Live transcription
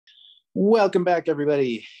Welcome back,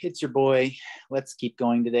 everybody. It's your boy. Let's keep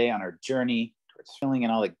going today on our journey towards filling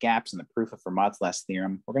in all the gaps in the proof of Fermat's last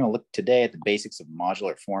theorem. We're going to look today at the basics of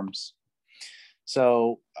modular forms.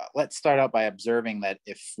 So let's start out by observing that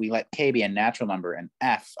if we let k be a natural number and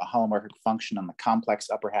f a holomorphic function on the complex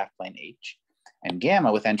upper half plane H, and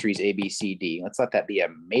gamma with entries A, B, C, D, let's let that be a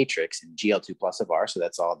matrix in GL2 plus of R. So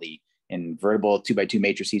that's all the invertible 2x2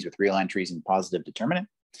 matrices with real entries and positive determinant.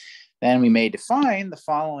 Then we may define the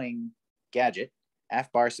following gadget, f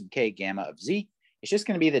bar sub k gamma of z. It's just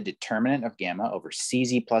going to be the determinant of gamma over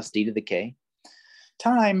cz plus d to the k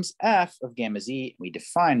times f of gamma z. We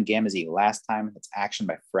defined gamma z last time. That's action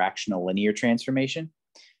by fractional linear transformation.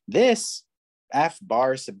 This f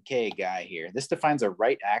bar sub k guy here, this defines a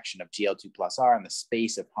right action of GL2 plus r in the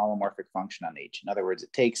space of holomorphic function on H. In other words,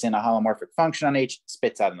 it takes in a holomorphic function on H,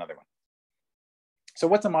 spits out another one. So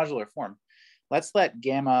what's a modular form? Let's let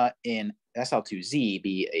gamma in SL2Z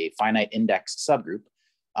be a finite index subgroup.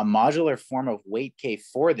 A modular form of weight k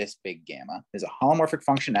for this big gamma is a holomorphic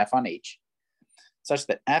function f on H, such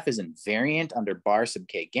that f is invariant under bar sub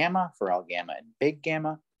k gamma for all gamma and big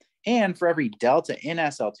gamma. And for every delta in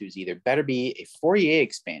SL2Z, there better be a Fourier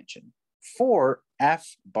expansion for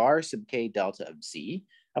f bar sub k delta of z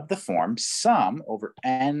of the form sum over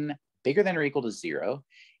n bigger than or equal to 0,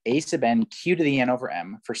 a sub n q to the n over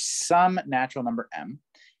m for some natural number m.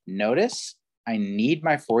 Notice I need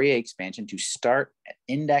my Fourier expansion to start at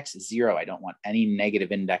index 0. I don't want any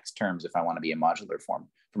negative index terms if I want to be a modular form.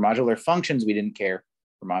 For modular functions, we didn't care.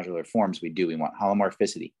 For modular forms, we do. We want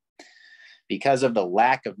holomorphicity. Because of the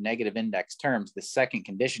lack of negative index terms, the second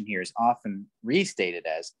condition here is often restated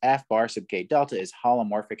as f bar sub k delta is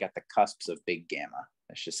holomorphic at the cusps of big gamma.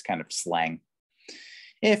 That's just kind of slang.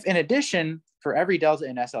 If, in addition, for every delta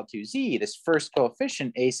in SL2Z, this first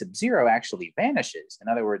coefficient a sub 0 actually vanishes. In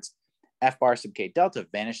other words, f bar sub k delta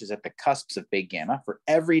vanishes at the cusps of big gamma for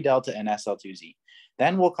every delta in SL2Z.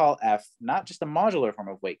 Then we'll call f not just a modular form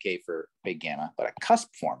of weight k for big gamma, but a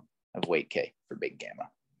cusp form of weight k for big gamma.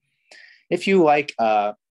 If you like,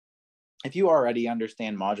 if you already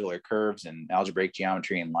understand modular curves and algebraic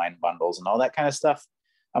geometry and line bundles and all that kind of stuff,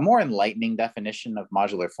 a more enlightening definition of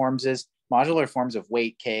modular forms is modular forms of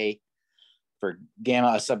weight k for gamma,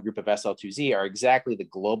 a subgroup of SL2Z, are exactly the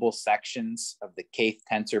global sections of the kth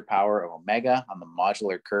tensor power of omega on the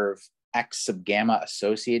modular curve x sub gamma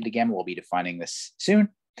associated to gamma. We'll be defining this soon.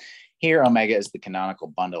 Here, omega is the canonical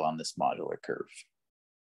bundle on this modular curve.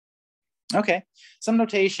 Okay, some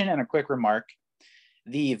notation and a quick remark.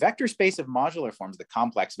 The vector space of modular forms, the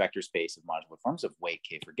complex vector space of modular forms of weight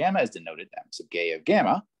k for gamma is denoted m sub k of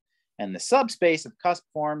gamma, and the subspace of cusp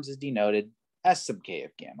forms is denoted s sub k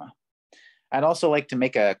of gamma. I'd also like to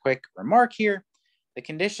make a quick remark here. The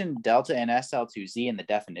condition delta in SL2Z in the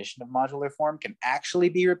definition of modular form can actually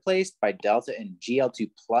be replaced by delta in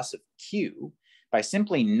GL2 plus of Q by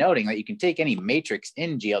simply noting that you can take any matrix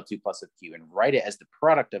in GL2 plus of Q and write it as the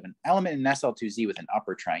product of an element in SL2Z with an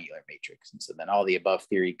upper triangular matrix. And so then all the above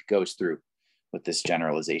theory goes through with this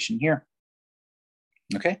generalization here.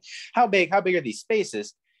 Okay, how big are these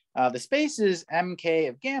spaces? The spaces MK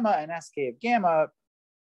of gamma and SK of gamma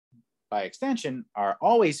by extension are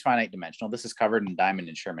always finite dimensional. This is covered in Diamond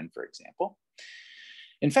and Sherman, for example.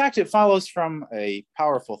 In fact, it follows from a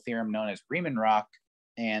powerful theorem known as Riemann-Roch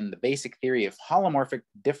and the basic theory of holomorphic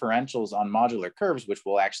differentials on modular curves, which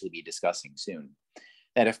we'll actually be discussing soon,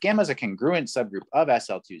 that if gamma is a congruent subgroup of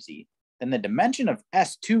SL2Z, then the dimension of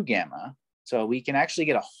S2 gamma, so we can actually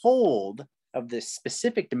get a hold of this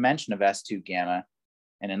specific dimension of S2 gamma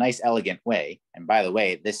in a nice, elegant way. And by the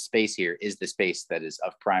way, this space here is the space that is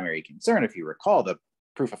of primary concern. If you recall the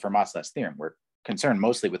proof of Fermat's last theorem, we're concerned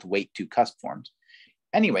mostly with weight 2 cusp forms.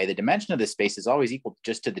 Anyway, the dimension of this space is always equal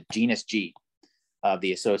just to the genus G of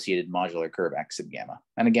the associated modular curve x sub gamma.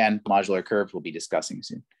 And again, modular curves we'll be discussing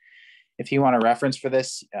soon. If you want a reference for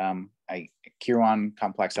this, Kirwan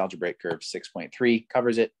complex algebraic curve 6.3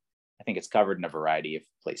 covers it. I think it's covered in a variety of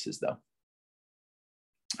places though.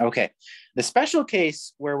 Okay, the special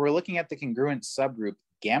case where we're looking at the congruent subgroup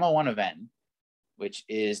gamma 1 of n, which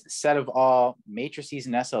is the set of all matrices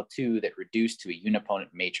in SL2 that reduce to a uniponent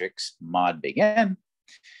matrix mod big N,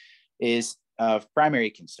 is of primary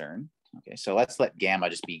concern. Okay, so let's let gamma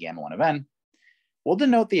just be gamma 1 of n. We'll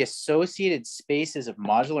denote the associated spaces of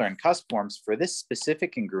modular and cusp forms for this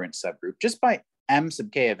specific congruent subgroup just by m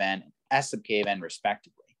sub k of n and s sub k of n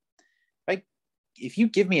respectively. If you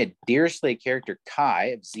give me a Dirichlet character chi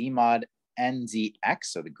of z mod nzx,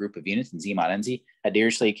 so the group of units in z mod nz, a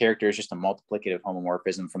Dirichlet character is just a multiplicative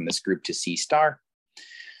homomorphism from this group to C star.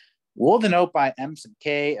 We'll denote by m sub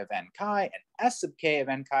k of n chi and s sub k of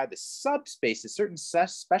n chi the subspaces, certain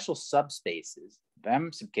special subspaces of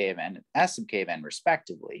m sub k of n and s sub k of n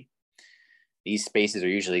respectively. These spaces are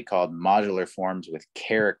usually called modular forms with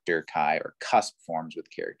character chi or cusp forms with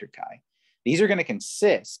character chi. These are going to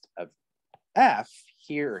consist of f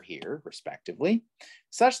here or here respectively,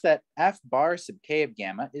 such that f bar sub k of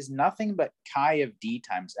gamma is nothing but chi of d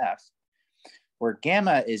times f, where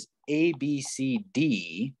gamma is a, b, c,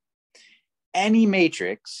 d, any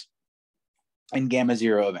matrix in gamma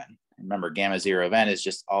 0 of n. Remember, gamma 0 of n is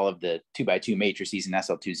just all of the 2x2 matrices in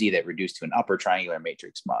SL2Z that reduce to an upper triangular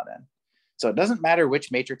matrix mod n. So it doesn't matter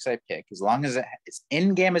which matrix I pick, as long as it's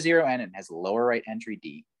in gamma 0 n and has lower right entry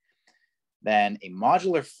d, then a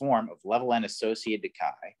modular form of level n associated to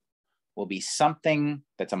chi will be something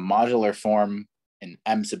that's a modular form in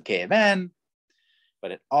m sub k of n,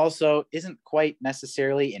 but it also isn't quite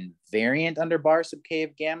necessarily invariant under bar sub k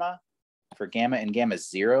of gamma for gamma and gamma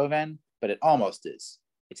 0 of n, but it almost is.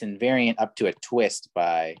 It's invariant up to a twist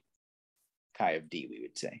by chi of d, we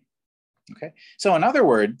would say. Okay, so in other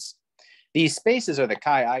words, these spaces are the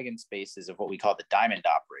chi eigenspaces of what we call the diamond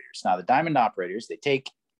operators. Now, the diamond operators, they take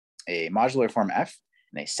a modular form f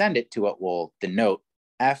and they send it to what we'll denote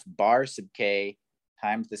f bar sub k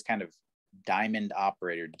times this kind of diamond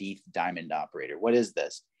operator, d diamond operator. What is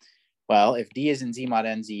this? Well, if d is in z mod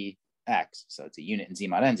nz x, so it's a unit in z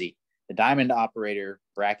mod nz, the diamond operator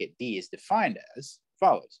bracket d is defined as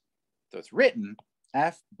follows. So it's written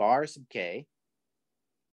f bar sub k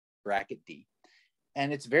bracket d.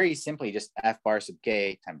 And it's very simply just f bar sub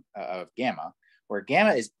k times of gamma, where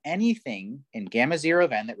gamma is anything in gamma 0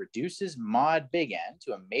 of n that reduces mod big N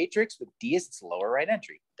to a matrix with d as its lower right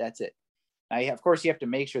entry. That's it. Now, of course, you have to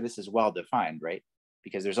make sure this is well defined, right?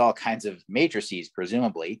 Because there's all kinds of matrices,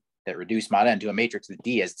 presumably, that reduce mod n to a matrix with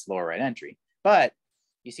d as its lower right entry. But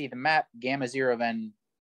you see the map gamma 0 of n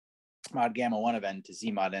mod gamma 1 of n to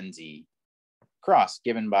z mod nz cross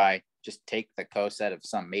given by just take the coset of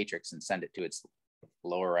some matrix and send it to its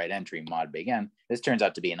lower right entry mod big N. This turns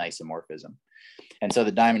out to be an isomorphism. And so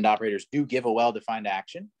the diamond operators do give a well-defined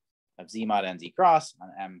action of z mod nz cross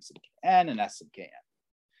on m sub n and s sub kn.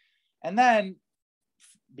 And then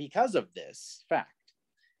because of this fact,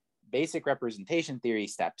 basic representation theory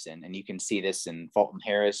steps in, and you can see this in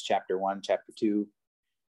Fulton-Harris, chapter 1, chapter 2.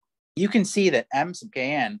 You can see that m sub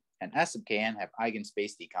kn and s sub kn have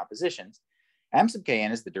eigenspace decompositions. M sub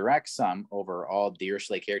kn is the direct sum over all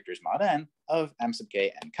Dirichlet characters mod n of m sub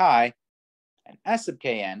k and chi, and s sub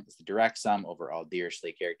kn is the direct sum over all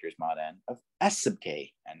Dirichlet characters mod n of s sub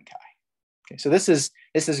k and chi. Okay, so this is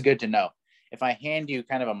good to know. If I hand you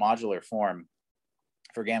kind of a modular form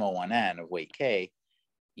for gamma 1n of weight k,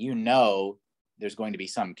 you know there's going to be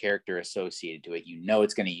some character associated to it. You know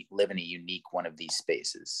it's going to live in a unique one of these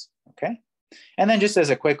spaces. Okay, and then just as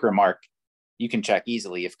a quick remark, you can check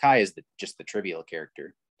easily if chi is just the trivial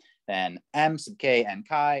character, then m sub k and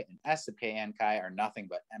chi and s sub k and chi are nothing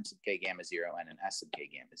but m sub k gamma 0 n and s sub k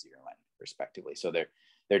gamma 0 n respectively. So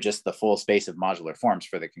they're just the full space of modular forms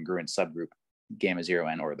for the congruent subgroup gamma 0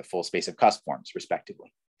 n or the full space of cusp forms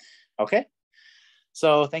respectively. Okay,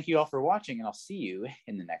 so thank you all for watching, and I'll see you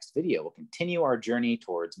in the next video. We'll continue our journey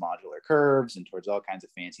towards modular curves and towards all kinds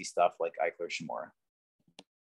of fancy stuff like Eichler-Shimura.